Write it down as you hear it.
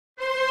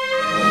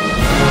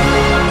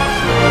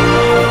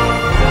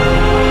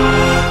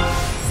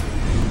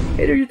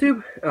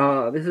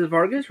YouTube? This is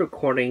Vargas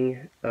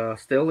recording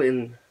still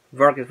in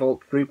Vargas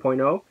Vault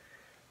 3.0.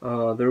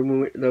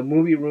 The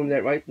movie room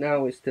that right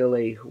now is still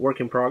a work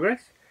in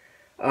progress.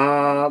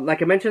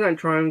 Like I mentioned, I'm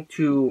trying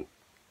to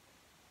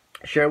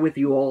share with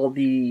you all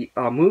the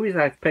movies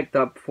I've picked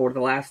up for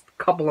the last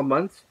couple of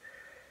months.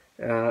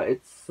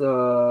 It's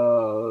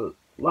a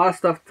lot of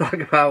stuff to talk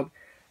about,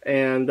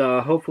 and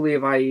hopefully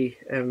if I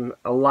am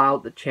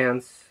allowed the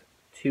chance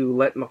to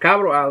let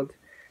Macabro out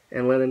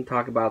and let him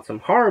talk about some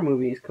horror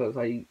movies, because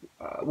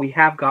we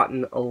have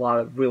gotten a lot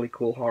of really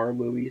cool horror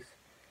movies,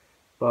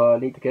 but I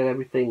need to get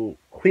everything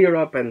cleared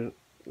up and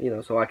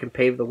so I can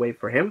pave the way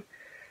for him.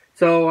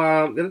 So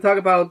I'm going to talk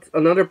about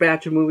another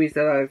batch of movies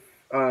that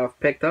I've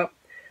picked up.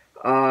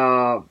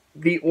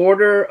 The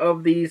order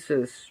of these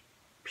is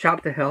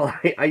shot to hell.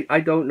 I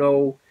don't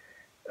know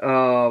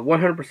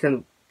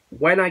 100%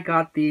 when I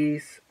got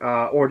these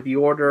or the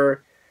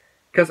order,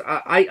 because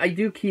I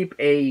do keep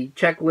a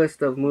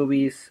checklist of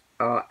movies.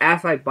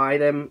 As I buy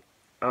them,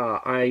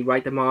 I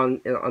write them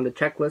on the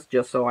checklist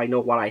just so I know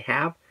what I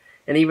have.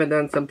 And even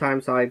then,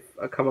 sometimes I've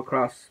come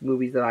across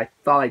movies that I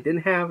thought I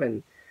didn't have,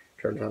 and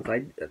turns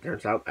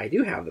out I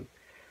do have them.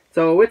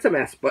 So it's a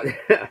mess. But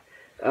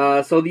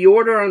so the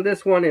order on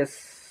this one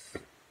is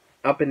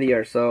up in the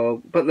air.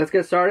 But let's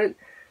get started.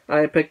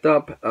 I picked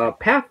up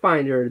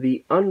Pathfinder,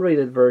 the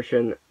unrated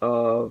version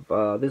of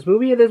this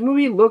movie. This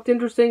movie looked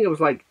interesting. It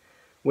was like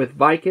with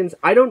Vikings.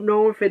 I don't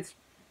know if it's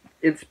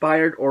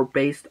inspired or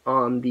based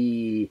on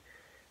the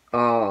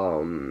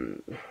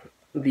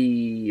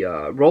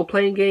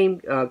role-playing game,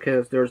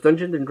 because there's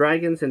Dungeons and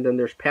Dragons and then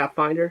there's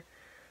Pathfinder.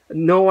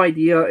 No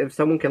idea. If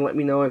someone can let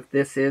me know if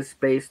this is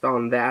based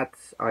on that,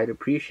 I'd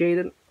appreciate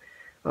it.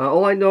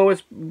 All I know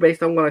is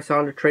based on what I saw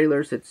in the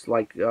trailers, it's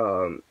like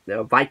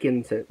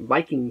Vikings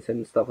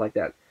and stuff like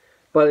that.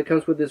 But it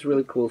comes with this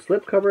really cool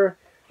slipcover.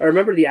 I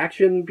remember the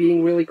action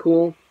being really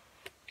cool,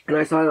 and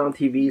I saw it on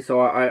TV,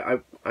 so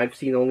I've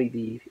seen only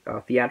the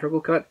theatrical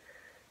cut.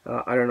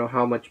 I don't know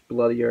how much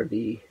bloodier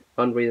the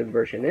unrated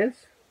version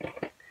is.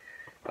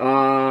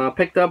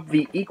 Picked up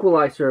The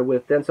Equalizer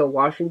with Denzel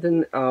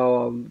Washington.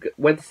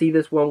 Went to see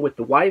this one with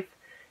the wife,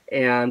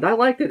 and I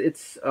liked it.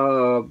 It's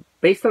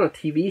based on a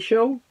TV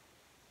show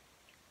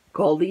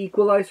called The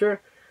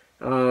Equalizer.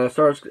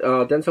 Stars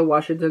Denzel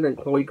Washington and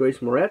Chloe Grace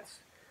Moretz.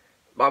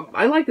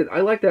 I liked it.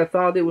 I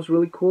thought it was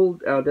really cool.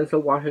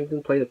 Denzel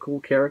Washington played a cool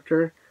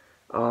character.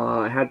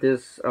 Had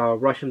this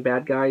Russian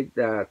bad guy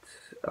that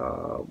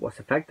was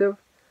effective,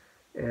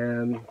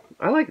 and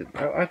I liked it.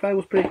 I thought it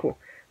was pretty cool.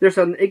 There's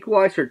an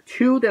Equalizer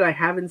 2 that I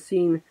haven't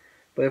seen,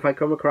 but if I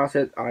come across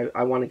it,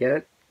 I want to get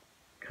it,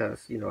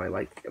 because I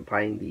like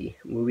buying the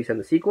movies and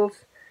the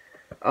sequels.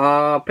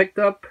 Picked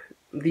up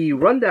The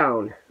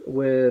Rundown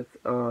with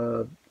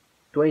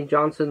Dwayne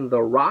Johnson,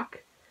 The Rock,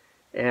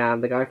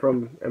 and the guy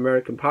from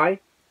American Pie,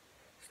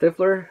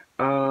 Stifler.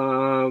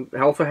 It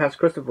also has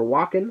Christopher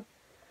Walken.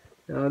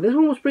 This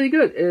one was pretty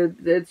good.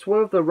 It's one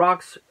of The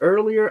Rock's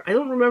earlier. I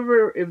don't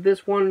remember if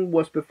this one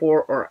was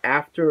before or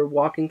after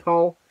Walking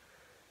Tall.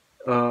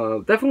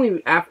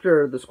 Definitely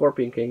after The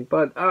Scorpion King,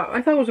 but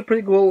I thought it was a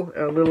pretty cool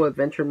little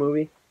adventure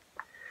movie.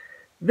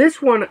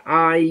 This one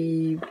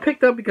I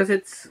picked up because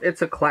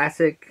it's a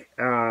classic.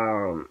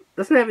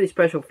 Doesn't have any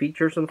special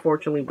features,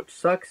 unfortunately, which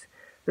sucks.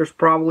 There's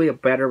probably a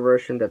better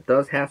version that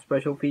does have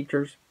special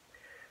features.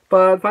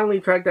 But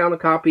finally tracked down a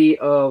copy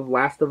of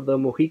Last of the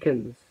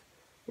Mohicans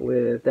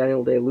with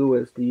Daniel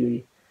Day-Lewis,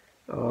 the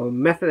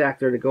method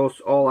actor that goes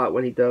all out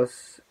when he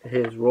does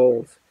his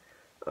roles,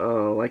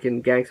 like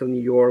in Gangs of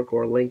New York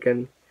or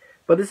Lincoln.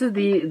 But this is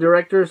the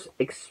director's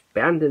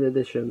expanded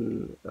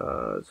edition,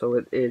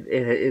 so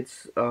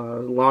it's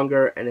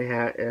longer, and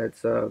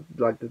it's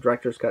like the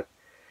director's cut.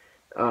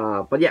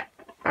 But yeah,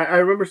 I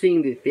remember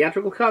seeing the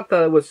theatrical cut.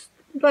 That it was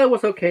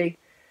okay,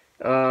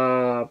 but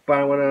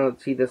I want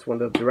to see this one,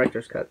 the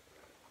director's cut.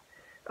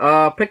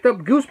 Picked up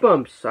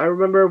Goosebumps. I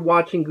remember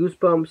watching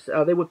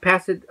Goosebumps. They would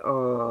pass it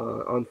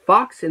on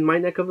Fox in my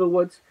neck of the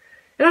woods,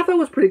 and I thought it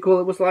was pretty cool.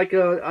 It was like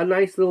a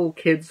nice little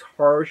kids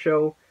horror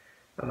show.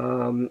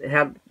 It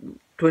had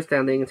twist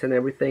endings and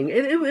everything.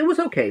 It was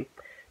okay,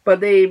 but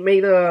they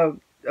made a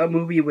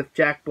movie with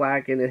Jack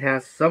Black, and it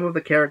has some of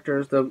the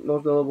characters. The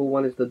most notable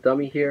one is the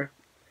dummy here.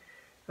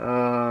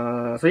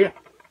 So yeah.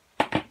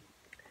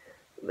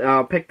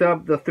 Picked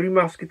up The Three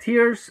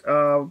Musketeers.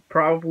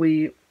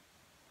 Probably.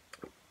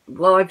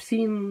 Well, I've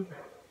seen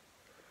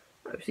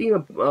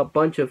a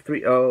bunch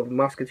of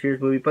Musketeers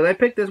movies, but I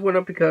picked this one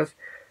up because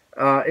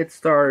it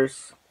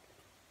stars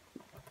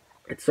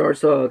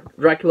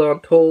Dracula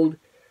Untold,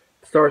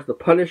 stars The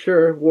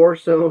Punisher,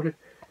 Warzone,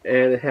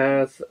 and it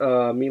has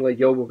Mila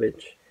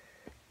Jovovich.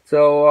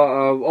 So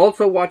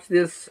also watched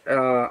this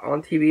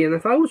on TV, and I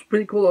thought it was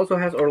pretty cool. Also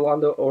has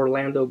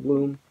Orlando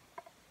Bloom.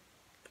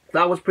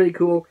 That was pretty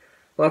cool.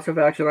 Lots of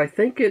action. I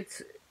think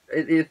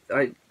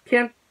I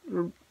can't.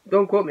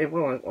 Don't quote me.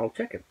 Well, I'll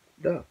check it.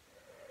 Duh.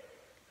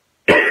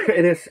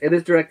 It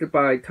is directed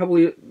by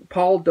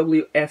Paul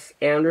W.S.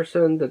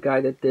 Anderson, the guy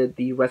that did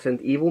the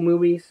Resident Evil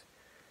movies.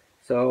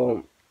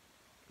 So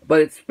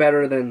but it's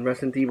better than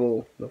Resident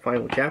Evil: The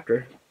Final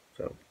Chapter.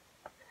 So,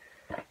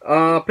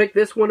 pick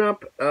this one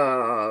up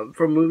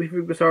from Movie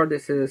Freak Bazaar.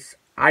 This is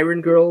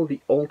Iron Girl: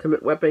 The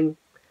Ultimate Weapon.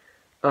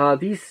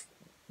 These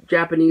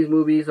Japanese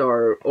movies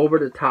are over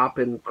the top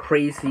and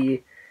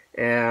crazy,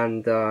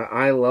 and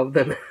I love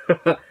them.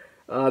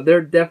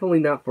 They're definitely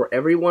not for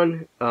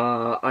everyone.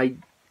 I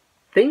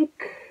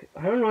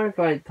don't know if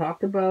I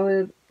talked about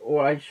it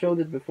or I showed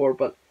it before,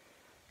 but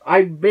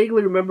I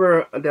vaguely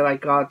remember that I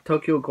got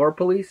Tokyo Gore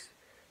Police.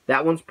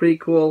 That one's pretty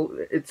cool.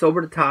 It's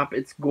over the top.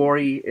 It's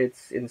gory.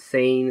 It's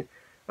insane.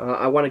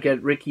 I want to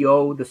get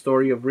Riki-Oh, the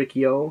story of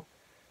Riki-Oh.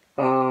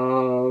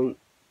 But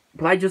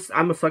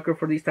I'm a sucker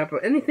for these type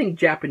of anything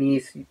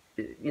Japanese.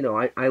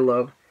 I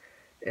love.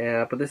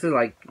 But this is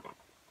like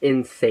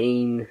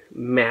insane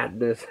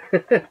madness.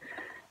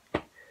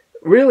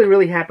 Really,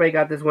 really happy I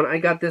got this one. I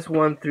got this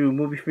one through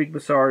Movie Freak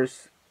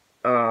Bazaar's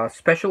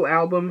special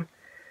album.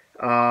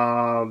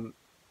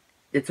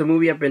 It's a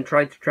movie I've been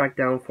trying to track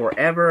down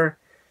forever,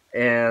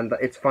 and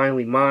it's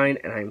finally mine,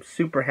 and I'm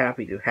super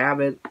happy to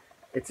have it.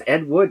 It's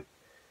Ed Wood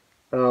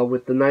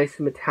with the nice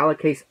metallic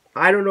case.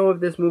 I don't know if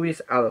this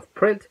movie's out of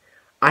print.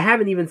 I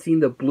haven't even seen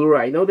the Blu-ray.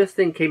 I know this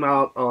thing came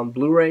out on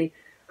Blu-ray.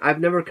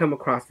 I've never come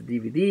across the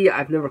DVD.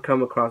 I've never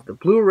come across the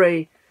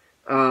Blu-ray.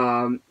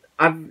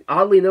 I've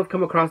oddly enough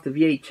come across the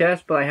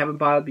VHS, but I haven't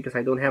bought it because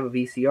I don't have a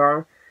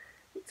VCR.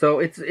 So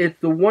it's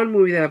the one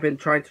movie that I've been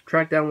trying to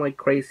track down like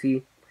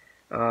crazy.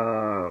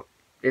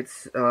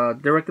 It's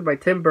directed by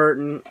Tim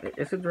Burton.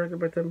 Is it directed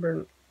by Tim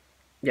Burton?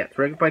 Yeah, it's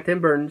directed by Tim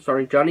Burton,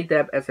 starring Johnny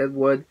Depp as Ed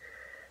Wood,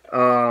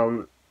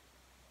 Martin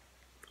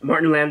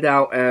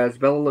Landau as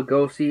Bela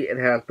Lugosi. It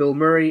has Bill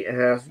Murray. It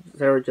has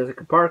Sarah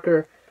Jessica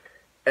Parker.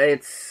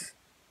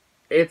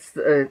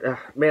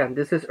 Man,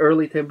 this is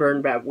early Tim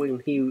Burton, back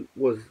when he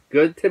was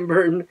good Tim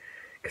Burton,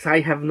 because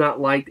I have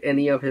not liked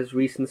any of his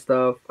recent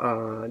stuff.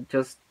 I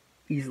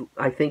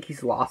think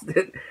he's lost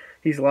it.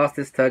 He's lost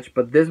his touch.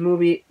 But this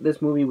movie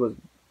was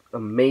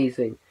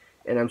amazing,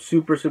 and I'm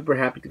super, super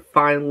happy to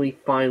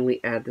finally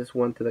add this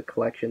one to the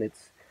collection.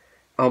 It's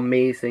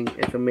amazing.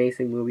 It's an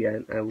amazing movie.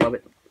 I love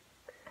it.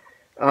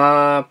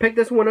 Pick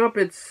this one up.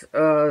 It's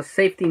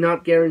Safety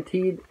Not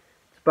Guaranteed.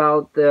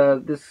 About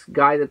this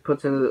guy that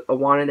puts in a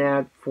wanted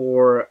ad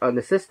for an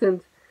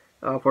assistant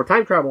for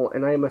time travel,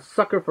 and I am a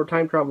sucker for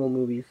time travel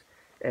movies,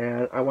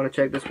 and I want to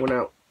check this one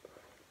out.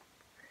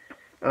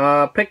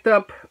 Picked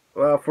up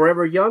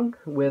Forever Young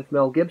with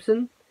Mel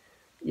Gibson.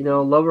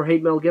 Love or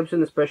hate Mel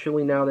Gibson,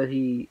 especially now that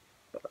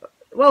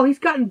he's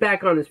gotten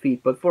back on his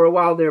feet, but for a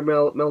while there,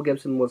 Mel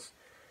Gibson was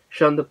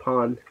shunned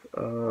upon.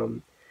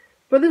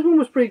 But this one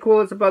was pretty cool.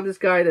 It's about this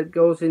guy that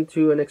goes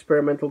into an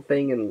experimental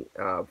thing and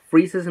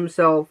freezes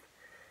himself,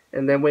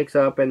 and then wakes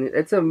up, and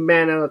it's a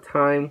man out of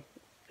time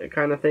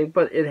kind of thing.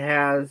 But it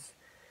has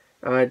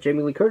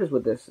Jamie Lee Curtis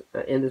with this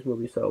in this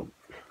movie. So,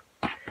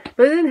 but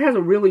then it has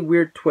a really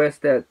weird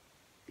twist that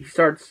he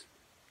starts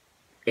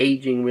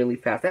aging really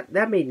fast.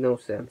 That made no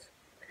sense.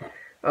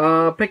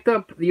 Picked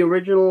up the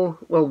original,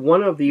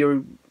 one of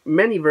the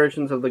many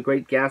versions of The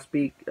Great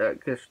Gatsby,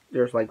 because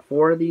there's like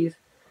 4 of these.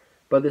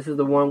 But this is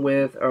the one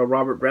with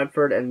Robert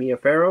Redford and Mia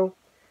Farrow.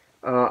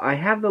 I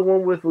have the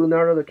one with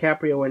Leonardo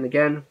DiCaprio, and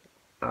again,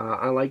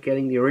 I like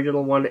getting the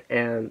original one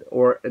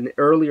or an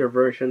earlier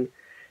version,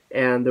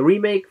 and the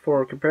remake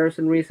for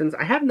comparison reasons.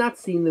 I have not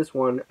seen this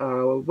one.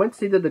 Went to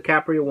see the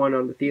DiCaprio one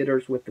on the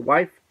theaters with the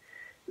wife.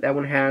 That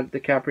one had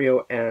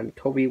DiCaprio and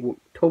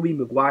Tobey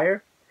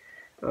Maguire,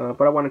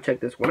 but I want to check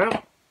this one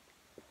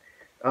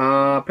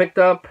out. Picked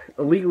up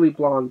Legally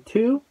Blonde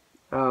 2.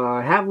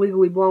 I have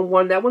Legally Blonde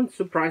 1. That one's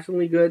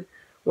surprisingly good.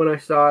 When I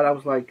saw it, I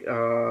was like,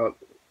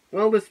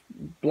 this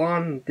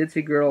blonde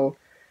ditzy girl,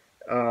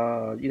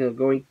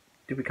 going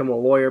to become a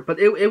lawyer. But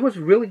it was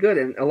really good,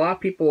 and a lot of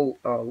people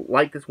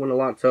like this one a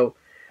lot. So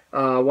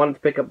I wanted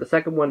to pick up the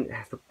second one. It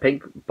has the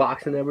pink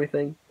box and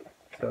everything.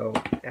 So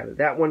added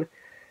that one.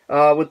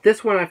 With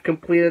this one, I've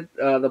completed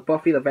the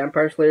Buffy the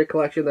Vampire Slayer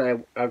collection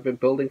that I've been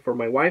building for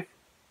my wife.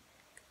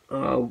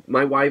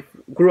 My wife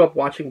grew up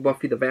watching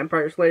Buffy the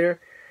Vampire Slayer,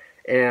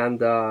 and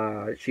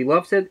she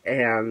loves it,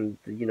 and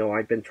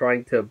I've been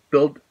trying to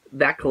build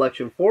that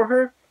collection for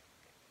her,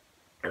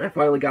 and I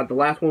finally got the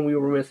last one we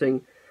were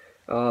missing,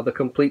 the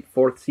complete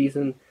 4th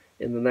season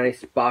in the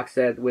nice box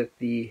set with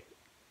the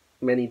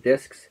many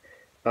discs.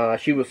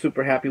 She was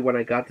super happy when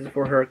I got this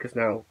for her, because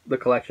now the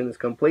collection is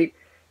complete,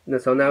 and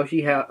so now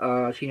she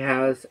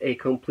has a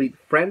complete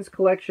Friends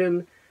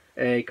collection,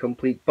 a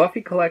complete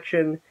Buffy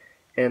collection,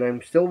 and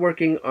I'm still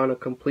working on a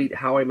complete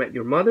How I Met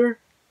Your Mother,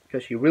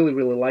 because she really,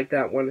 really liked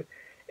that one,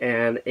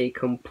 and a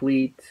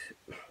complete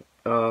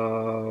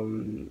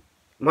Modern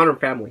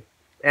Family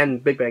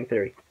and Big Bang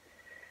Theory.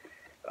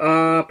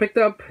 Picked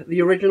up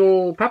the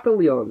original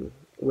Papillon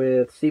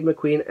with Steve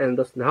McQueen and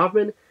Dustin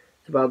Hoffman.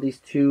 It's about these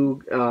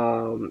two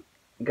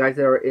guys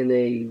that are in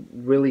a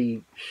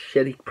really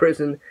shitty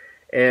prison,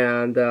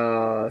 and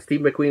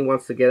Steve McQueen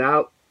wants to get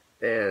out,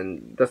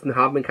 and Dustin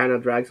Hoffman kind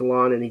of drags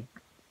along, and he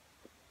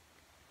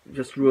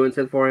just ruins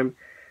it for him.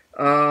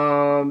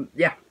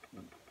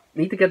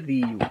 Need to get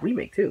the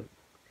remake too.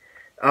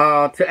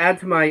 To add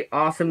to my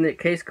awesome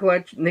Nicolas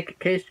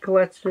Cage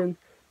collection.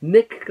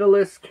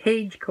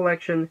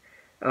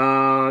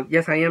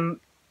 Yes, I am,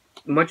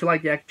 much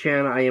like Jackie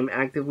Chan, I am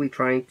actively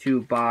trying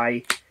to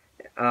buy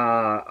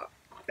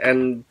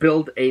and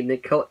build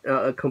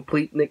a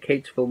complete Nick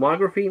Cage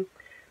filmography,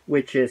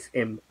 which is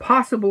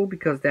impossible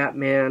because that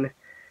man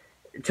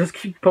just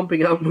keeps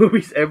pumping out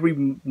movies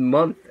every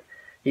month.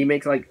 He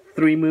makes like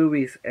 3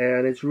 movies,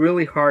 and it's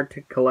really hard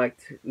to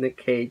collect Nick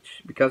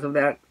Cage because of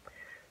that.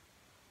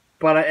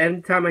 But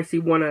anytime I see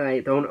one that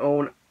I don't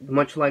own,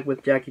 much like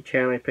with Jackie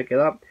Chan, I pick it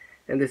up.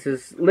 And this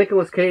is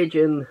Nicolas Cage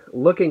in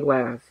Looking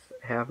Glass.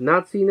 Have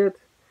not seen it,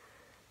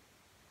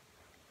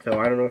 so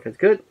I don't know if it's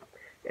good.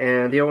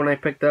 And the other one I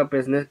picked up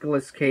is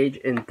Nicolas Cage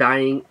in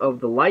Dying of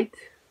the Light.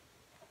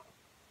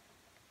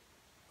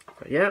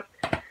 So yeah,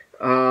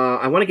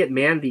 I want to get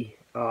Mandy.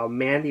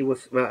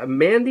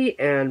 Mandy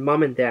and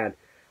Mom and Dad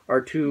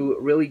are 2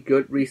 really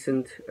good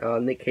recent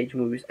Nick Cage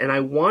movies, and I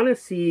want to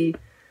see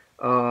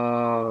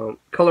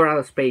Color Out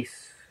of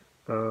Space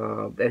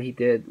that he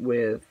did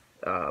with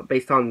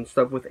based on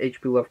stuff with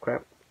H.P.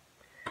 Lovecraft.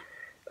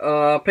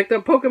 Picked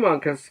up Pokemon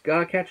because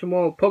gotta catch them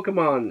all.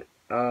 Pokemon,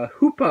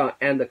 Hoopa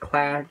and the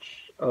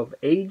Clash of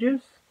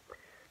Ages.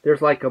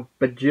 There's like a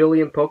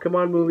bajillion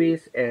Pokemon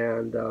movies,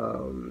 and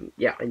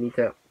yeah,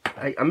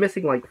 I'm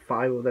missing like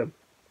 5 of them.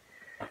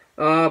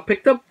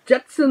 Picked up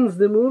Jetsons,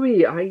 the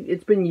movie.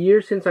 It's been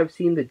years since I've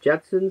seen the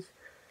Jetsons.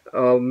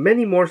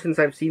 Many more since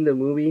I've seen the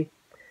movie.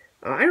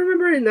 I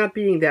remember it not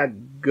being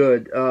that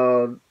good.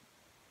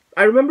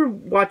 I remember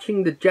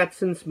watching the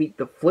Jetsons meet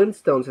the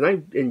Flintstones, and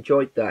I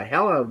enjoyed the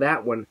hell out of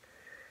that one.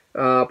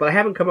 But I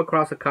haven't come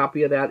across a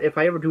copy of that. If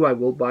I ever do, I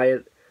will buy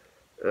it.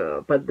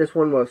 But this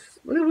one was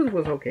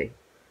okay.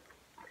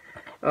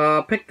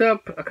 Picked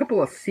up a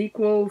couple of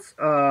sequels.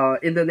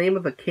 In the Name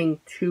of the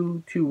King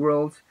 2, Two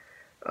Worlds.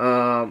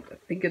 I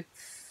think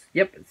it's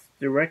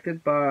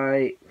directed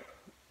by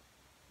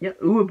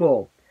Uwe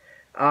Boll.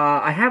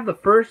 I have the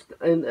first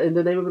in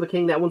the Name of the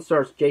King. That one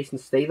stars Jason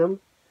Statham,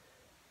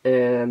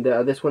 and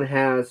this one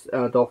has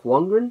Dolph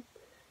Lundgren,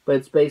 but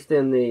it's based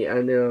in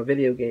the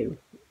video game.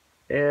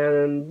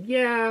 And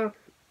yeah,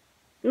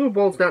 Uwe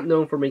Boll's not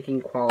known for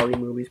making quality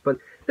movies, but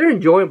they're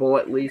enjoyable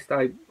at least.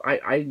 I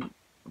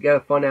get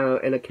a fun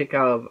out and a kick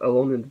out of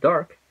Alone in the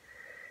Dark.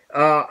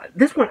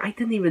 This one I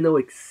didn't even know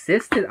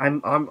existed.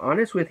 I'm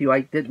honest with you,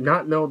 I did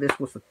not know this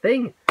was a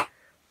thing.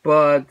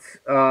 But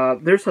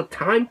there's a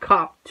Time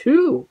Cop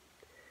 2.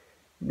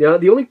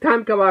 The only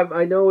Time Cop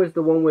I know is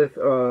the one with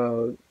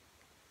I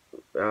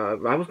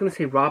was gonna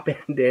say Rob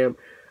Van Dam,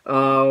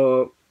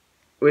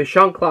 with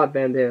Jean-Claude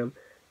Van Damme,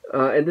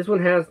 and this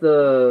one has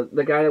the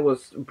guy that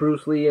was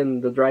Bruce Lee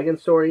in the Dragon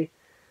Story.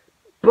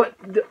 But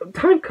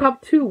Time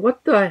Cop 2,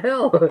 what the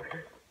hell?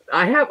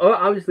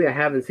 Obviously I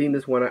haven't seen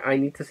this one. I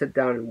need to sit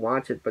down and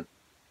watch it. But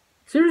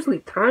seriously,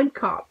 Time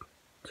Cop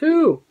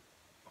 2,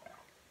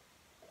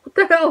 what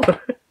the hell?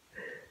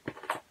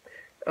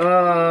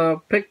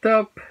 Picked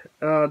up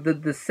The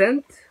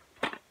Descent.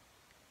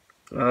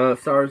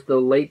 Stars the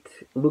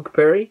late Luke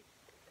Perry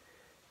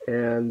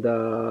and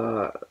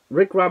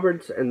Rick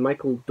Roberts and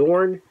Michael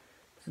Dorn.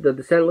 So The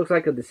Descent looks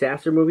like a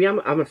disaster movie.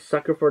 I'm a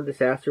sucker for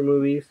disaster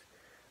movies.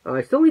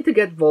 I still need to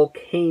get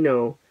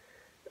Volcano,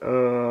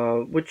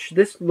 which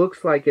this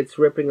looks like it's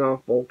ripping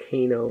off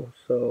Volcano,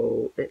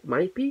 so it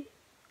might be.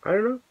 I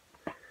don't know.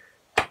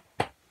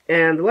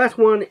 And the last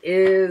one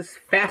is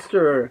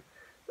Faster,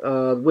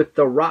 with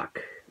The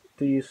Rock.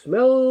 Do you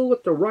smell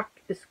what The Rock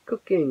is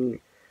cooking?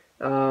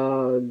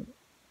 So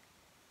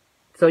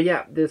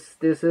yeah, this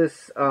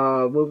is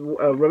a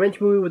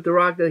revenge movie with The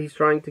Rock that he's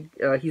trying to.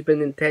 He's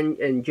been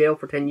in jail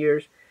for 10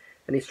 years,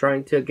 and he's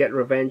trying to get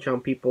revenge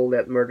on people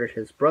that murdered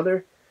his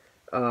brother.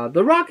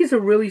 The Rock is a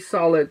really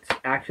solid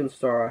action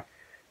star.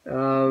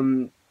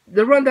 The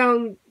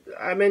rundown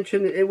I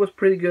mentioned, it was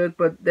pretty good,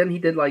 but then he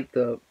did like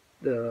the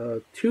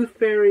Tooth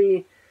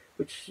Fairy,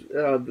 which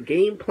the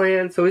Game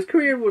Plan. So his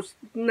career was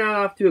not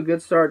off to a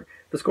good start.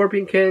 The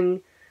Scorpion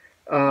King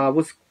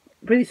was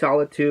pretty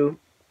solid too,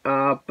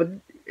 but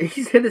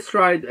he's hit his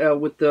stride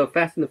with the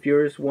Fast and the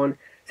Furious one.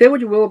 Say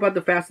what you will about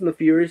the Fast and the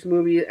Furious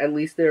movie, at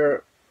least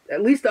up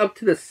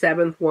to the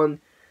 7th one,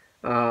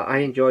 I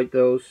enjoyed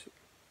those.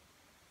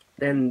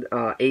 Then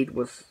 8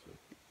 was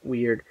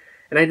weird,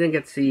 and I didn't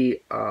get to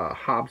see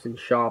Hobbs and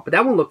Shaw, but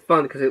that one looked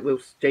fun because it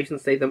was Jason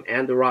Statham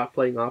and The Rock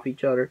playing off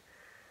each other.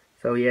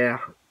 So yeah,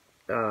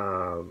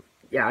 I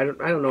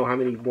don't know how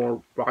many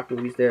more Rock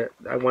movies there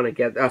I want to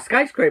get.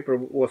 Skyscraper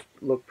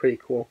looked pretty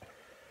cool.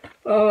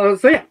 So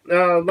yeah,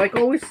 like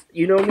always,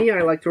 you know me,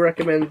 I like to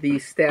recommend the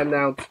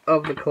standouts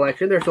of the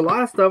collection. There's a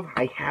lot of stuff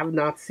I have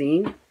not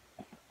seen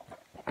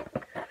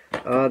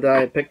that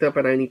I picked up,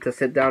 and I need to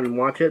sit down and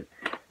watch it.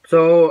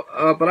 So,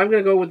 but I'm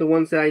going to go with the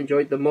ones that I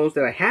enjoyed the most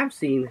that I have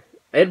seen.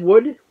 Ed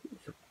Wood,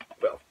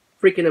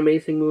 freaking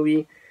amazing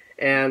movie,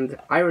 and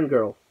Iron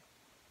Girl.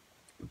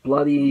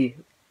 Bloody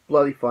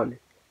fun.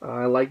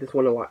 I like this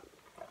one a lot.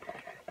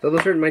 So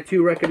those are my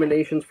 2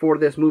 recommendations for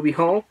this movie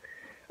haul.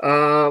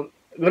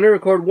 going to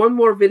record one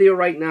more video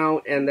right now,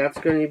 and that's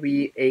going to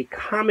be a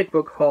comic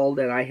book haul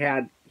that I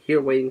had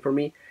here waiting for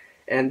me.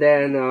 And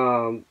then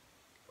I'm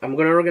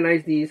going to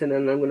organize these, and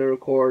then I'm going to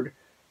record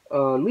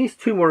at least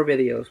 2 more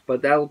videos,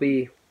 but that'll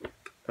be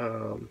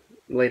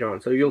later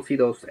on, so you'll see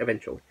those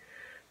eventually.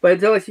 But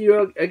until I see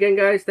you again,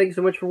 guys, thank you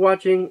so much for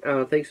watching.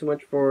 Thanks so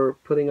much for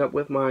putting up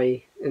with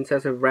my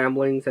incessant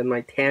ramblings and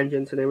my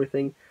tangents and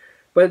everything.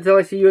 But until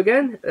I see you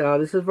again,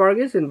 this is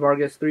Vargas and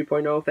Vargas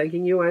 3.0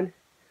 thanking you, and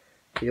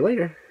see you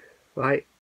later. Bye.